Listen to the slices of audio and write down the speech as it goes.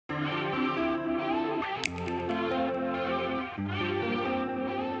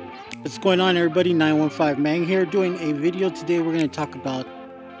What's going on, everybody? 915 Mang here, doing a video today. We're going to talk about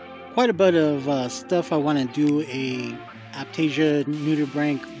quite a bit of stuff. I want to do a Apitasia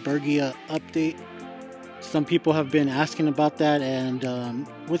nudibranch Berghia update. Some people have been asking about that, and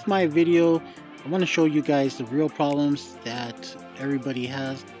with my video I want to show you guys the real problems that everybody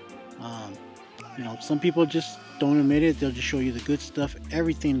has. You know, some people just don't admit it. They'll just show you the good stuff.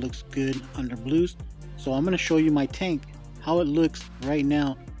 Everything looks good under blues. So I'm going to show you my tank, how it looks right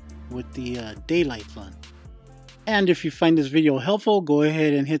now with the daylights on. And if you find this video helpful, go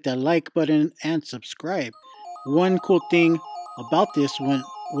ahead and hit that like button and subscribe. One cool thing about this one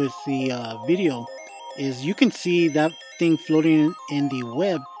with the video is you can see that thing floating in the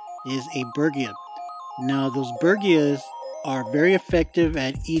web is a Berghia. Now those Berghias are very effective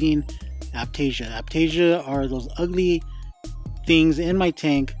at eating Apitasia. Apitasia are those ugly things in my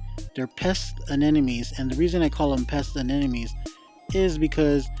tank. They're pests and enemies, and the reason I call them pests and enemies is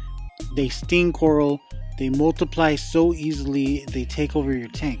because they sting coral, they multiply so easily, they take over your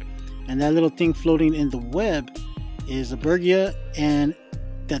tank. And that little thing floating in the web is a Berghia, and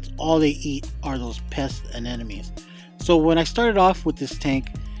that's all they eat are those pests and enemies. So when I started off with this tank,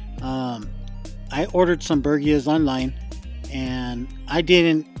 I ordered some Berghias online, and I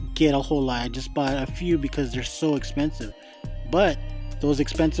didn't get a whole lot. I just bought a few because they're so expensive. But those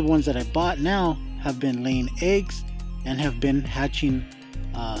expensive ones that I bought now have been laying eggs and have been hatching,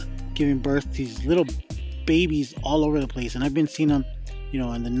 giving birth to these little babies all over the place. And I've been seeing them, you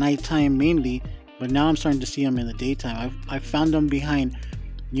know, in the nighttime mainly, but now I'm starting to see them in the daytime. I found them behind,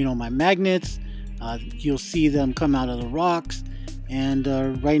 you know, my magnets. You'll see them come out of the rocks, and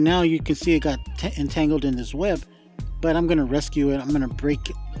right now you can see it got entangled in this web. But I'm gonna rescue it. I'm gonna break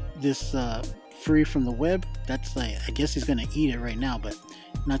this free from the web. That's like, I guess he's gonna eat it right now, but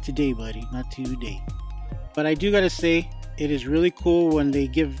not today, buddy, not today. But I do gotta say, it is really cool when they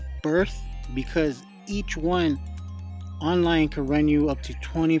give birth, because each one online can run you up to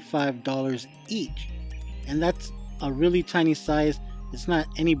 $25 each, and that's a really tiny size. It's not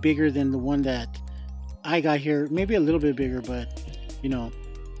any bigger than the one that I got here, maybe a little bit bigger, but you know,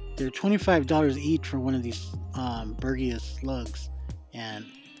 they're $25 each for one of these Berghia slugs, and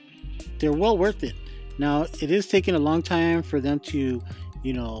they're well worth it. Now it is taking a long time for them to,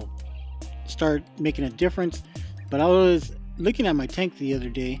 you know, start making a difference, but I was looking at my tank the other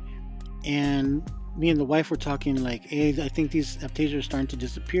day, and me and the wife were talking like, hey, I think these Apitasia are starting to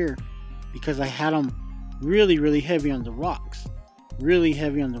disappear, because I had them really heavy on the rocks,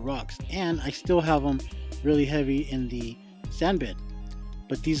 and I still have them really heavy in the sand bed.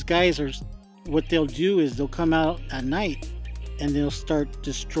 But these guys are, what they'll do is they'll come out at night and they'll start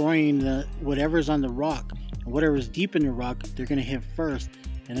destroying whatever's on the rock, and whatever's deep in the rock they're gonna hit first,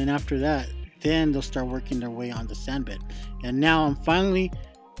 and then after that, then they'll start working their way on the sand bed. And now I'm finally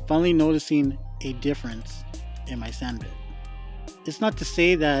noticing a difference in my sand bed. It's not to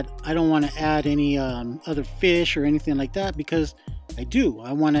say that I don't want to add any other fish or anything like that, because I do.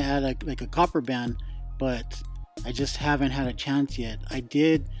 I want to add like a copper band, but I just haven't had a chance yet. I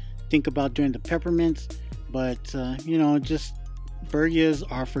did think about doing the peppermints, but you know, just Berghias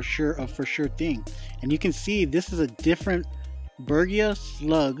are for sure a for sure thing. And you can see this is a different Berghia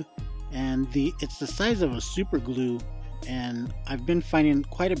slug, and it's the size of a super glue, and I've been finding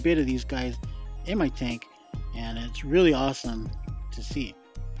quite a bit of these guys in my tank, and it's really awesome to see.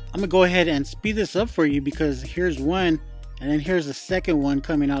 I'm gonna go ahead and speed this up for you, because here's one, and then here's the second one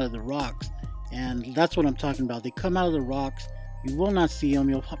coming out of the rocks, and that's what I'm talking about. They come out of the rocks, you will not see them.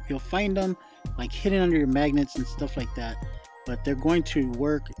 You'll find them like hidden under your magnets and stuff like that, but they're going to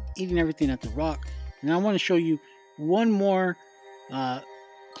work eating everything at the rock. And I want to show you one more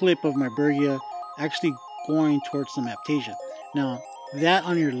clip of my Berghia actually going towards some Apitasia. Now that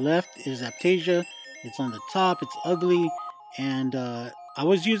on your left is Apitasia. It's on the top, it's ugly, and I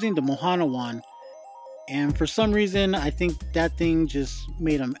was using the Mohana one, and for some reason I think that thing just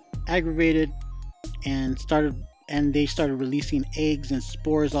made them aggravated and they started releasing eggs and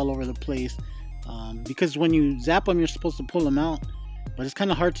spores all over the place, because when you zap them you're supposed to pull them out, but it's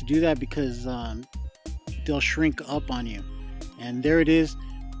kind of hard to do that because they'll shrink up on you. And there it is,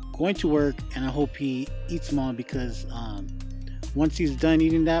 going to work, and I hope he eats them all, because once he's done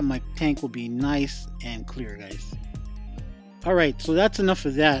eating that, my tank will be nice and clear, guys. Alright, so that's enough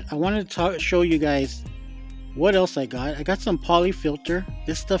of that. I wanted to show you guys what else I got. I got some poly filter.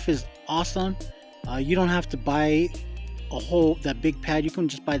 This stuff is awesome. You don't have to buy that big pad. You can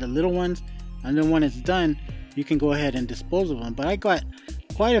just buy the little ones, and then when it's done you can go ahead and dispose of them. But I got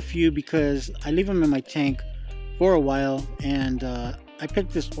quite a few because I leave them in my tank for a while, and I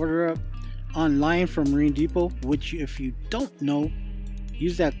picked this order up online from Marine Depot, which if you don't know,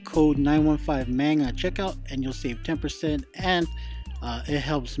 use that code 915mang at checkout and you'll save 10%, and it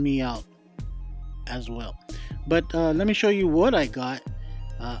helps me out as well. But let me show you what I got.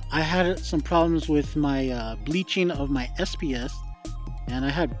 I had some problems with my bleaching of my SPS, and I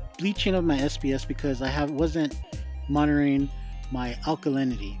had bleaching of my SPS because I wasn't monitoring my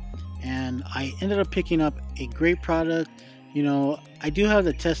alkalinity, and I ended up picking up a great product. You know, I do have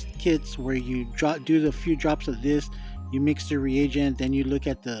the test kits where you do the few drops of this, you mix the reagent, then you look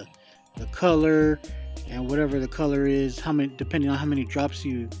at the color, and whatever the color is, how many, depending on how many drops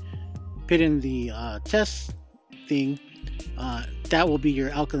you put in the test thing, that will be your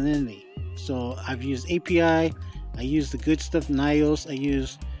alkalinity. So I've used API, I used the good stuff, Nios, I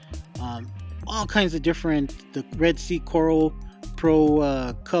used all kinds of different, the Red Sea Coral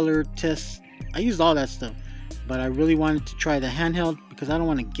Pro color tests. I used all that stuff, but I really wanted to try the handheld because I don't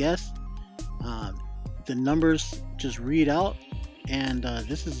want to guess. The numbers just read out, and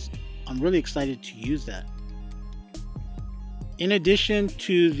I'm really excited to use that. In addition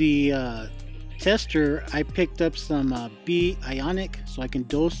to the tester, I picked up some B Ionic so I can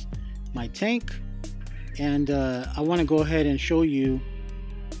dose my tank, and I want to go ahead and show you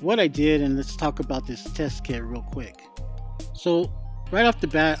what I did, and let's talk about this test kit real quick. So right off the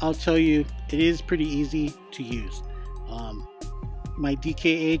bat, I'll tell you it is pretty easy to use. My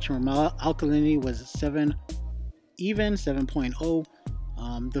DKH, or my alkalinity, was 7 even, 7.0.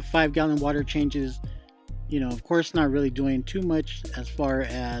 The 5-gallon water changes, you know, of course not really doing too much as far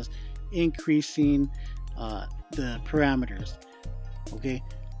as increasing the parameters. Okay,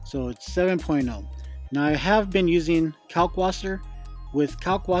 so it's 7.0. Now I have been using Kalkwasser. With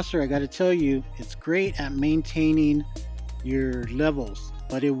Kalkwasser, I got to tell you, it's great at maintaining your levels,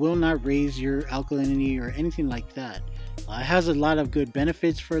 but it will not raise your alkalinity or anything like that. It has a lot of good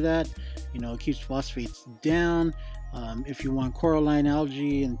benefits for that. You know, it keeps phosphates down. If you want coralline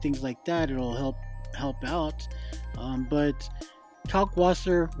algae and things like that, it'll help out. But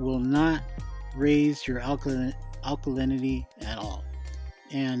Kalkwasser will not raise your alkalinity at all,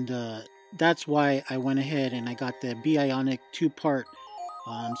 and that's why I went ahead and I got the B Ionic 2-part,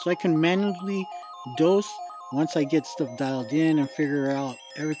 so I can manually dose once I get stuff dialed in and figure out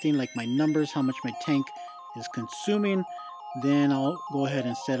everything, like my numbers, how much my tank is consuming. Then I'll go ahead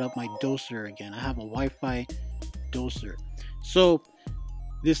and set up my doser again. I have a Wi-Fi doser. So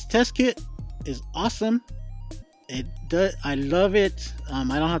this test kit is awesome. I love it. I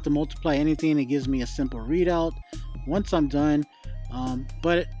don't have to multiply anything. It gives me a simple readout once I'm done.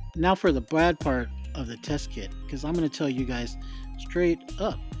 But now for the bad part of the test kit, because I'm going to tell you guys straight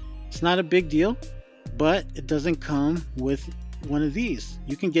up, it's not a big deal, but it doesn't come with one of these.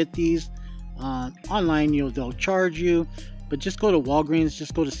 You can get these online. They'll charge you, but just go to Walgreens,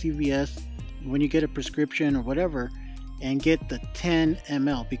 just go to CVS when you get a prescription or whatever, and get the 10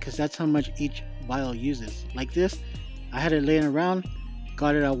 ml, because that's how much each vial uses. Like this, I had it laying around,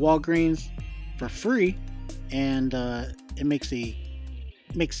 got it at Walgreens for free, and it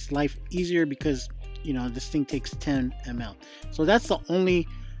makes life easier because, you know, this thing takes 10 ml. So that's the only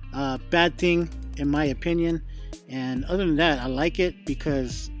bad thing in my opinion, and other than that, I like it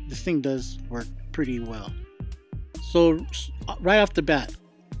because this thing does work pretty well. So right off the bat,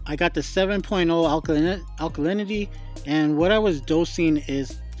 I got the 7.0 alkalinity, and what I was dosing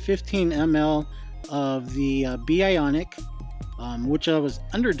is 15 ml of the B Ionic, which I was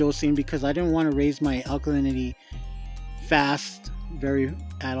underdosing because I didn't want to raise my alkalinity fast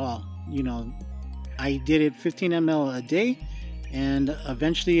at all. You know, I did it 15 ml a day, and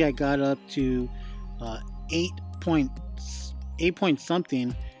eventually I got up to 8 point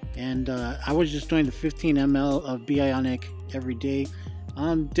something, and I was just doing the 15 ml of B Ionic every day.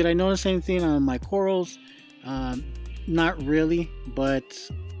 Did I notice anything on my corals? Not really, but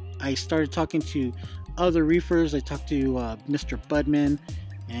I started talking to other reefers. I talked to Mr. Budman,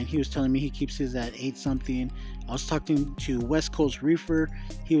 and he was telling me he keeps his at 8 something. I was talking to West Coast Reefer.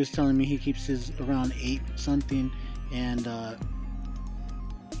 He was telling me he keeps his around 8 something, and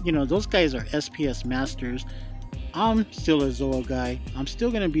you know, those guys are SPS masters. I'm still a Zoa guy. I'm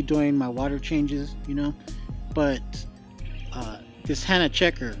still gonna be doing my water changes, you know, but this Hannah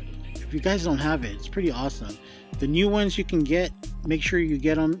checker, if you guys don't have it, it's pretty awesome. The new ones you can get, make sure you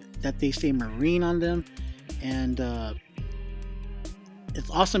get them that they say marine on them, and it's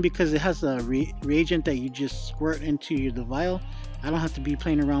awesome because it has a reagent that you just squirt into the vial. I don't have to be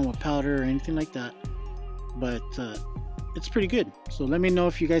playing around with powder or anything like that, but it's pretty good. So let me know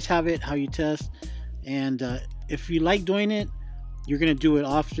if you guys have it, how you test, and if you like doing it, you're gonna do it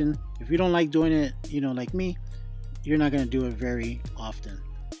often. If you don't like doing it, you know, like me, you're not gonna do it very often.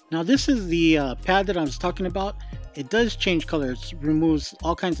 Now this is the pad that I was talking about. It does change colors, removes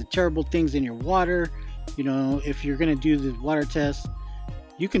all kinds of terrible things in your water. You know, if you're gonna do the water test,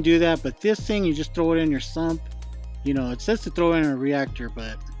 you can do that, but this thing, you just throw it in your sump. You know, it says to throw it in a reactor,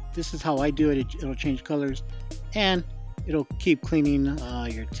 but this is how I do it. It'll change colors and it'll keep cleaning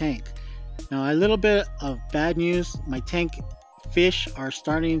your tank. Now a little bit of bad news, my tank fish are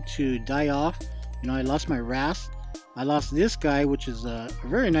starting to die off. You know, I lost my wrasse. I lost this guy, which is a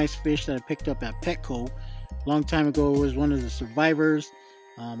very nice fish that I picked up at Petco a long time ago. It was one of the survivors.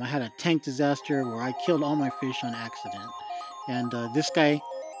 I had a tank disaster where I killed all my fish on accident, and this guy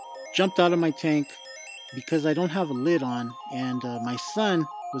jumped out of my tank because I don't have a lid on, and my son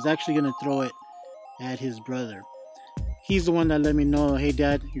was actually going to throw it at his brother. He's the one that let me know, hey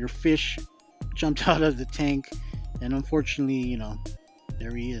dad, your fish jumped out of the tank, and unfortunately, you know,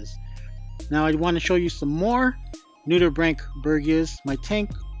 there he is. Now I want to show you some more nudibranch Berghias. My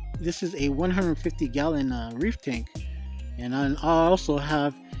tank, this is a 150 gallon reef tank, and I also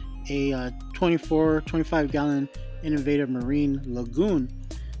have a 25 gallon innovative marine lagoon,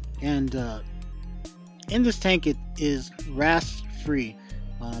 and in this tank it is wrasse free.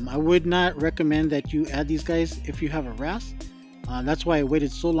 I would not recommend that you add these guys if you have a wrasse. That's why I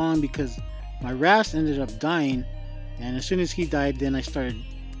waited so long, because my wrasse ended up dying, and as soon as he died, then I started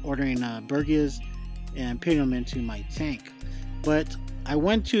ordering Berghias and putting them into my tank. But I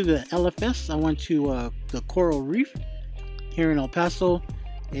went to the LFS, I went to the Coral Reef here in El Paso,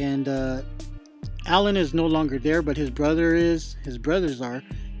 and Alan is no longer there, but his brothers are,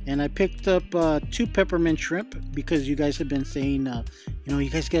 and I picked up 2 peppermint shrimp, because you guys have been saying, you know, you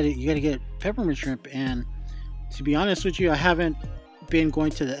gotta get peppermint shrimp, and to be honest with you, I haven't been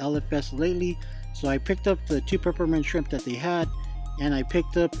going to the LFS lately, so I picked up the 2 peppermint shrimp that they had, and I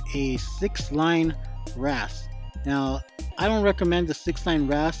picked up a 6-line wrasse. Now I don't recommend the 6-line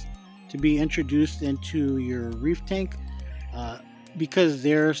wrasse to be introduced into your reef tank because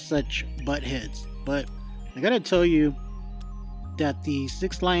they're such butt heads, but I gotta tell you that the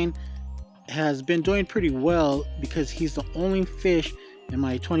 6-line has been doing pretty well, because he's the only fish in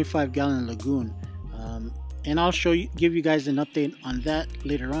my 25 gallon lagoon, and I'll give you guys an update on that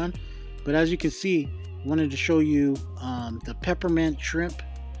later on. But as you can see, I wanted to show you the peppermint shrimp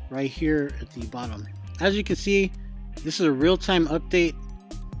right here at the bottom. As you can see, this is a real-time update.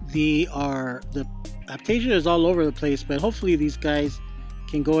 The Apitasia is all over the place, but hopefully these guys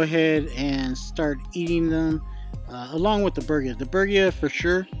can go ahead and start eating them along with the Berghia. The Berghia, for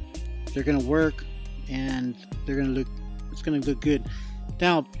sure, they're gonna work, and it's gonna look good.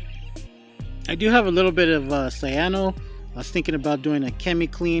 Now I do have a little bit of cyano. I was thinking about doing a chemi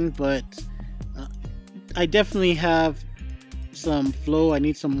clean, but I definitely have some flow. I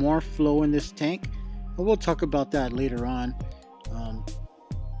need some more flow in this tank, but we'll talk about that later on.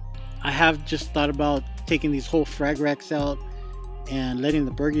 I have just thought about taking these whole frag racks out and letting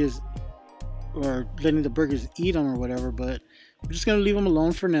the Berghias eat them or whatever, but I'm just gonna leave them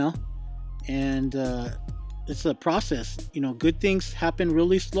alone for now. And it's a process, you know. Good things happen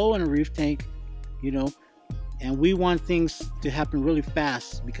really slow in a reef tank, you know, and we want things to happen really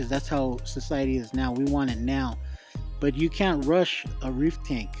fast, because that's how society is now. We want it now, but you can't rush a reef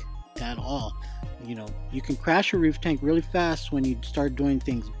tank at all. You know, you can crash a reef tank really fast when you start doing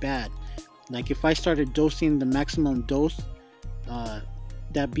things bad. Like if I started dosing the maximum dose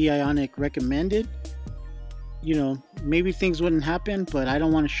that Bionic recommended, you know, maybe things wouldn't happen, but I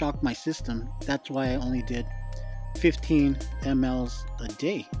don't want to shock my system. That's why I only did 15 mLs a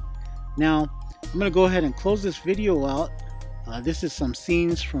day. Now I'm gonna go ahead and close this video out. This is some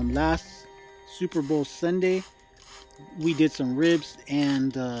scenes from last Super Bowl Sunday. We did some ribs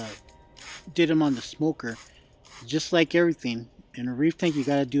and did them on the smoker. Just like everything in a reef tank, you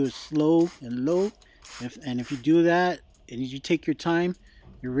gotta do it slow and low. If you do that and you take your time,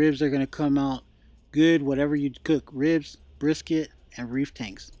 your ribs are gonna come out good. Whatever you cook, ribs, brisket, and reef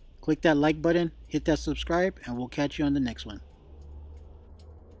tanks. Click that like button, hit that subscribe, and we'll catch you on the next one.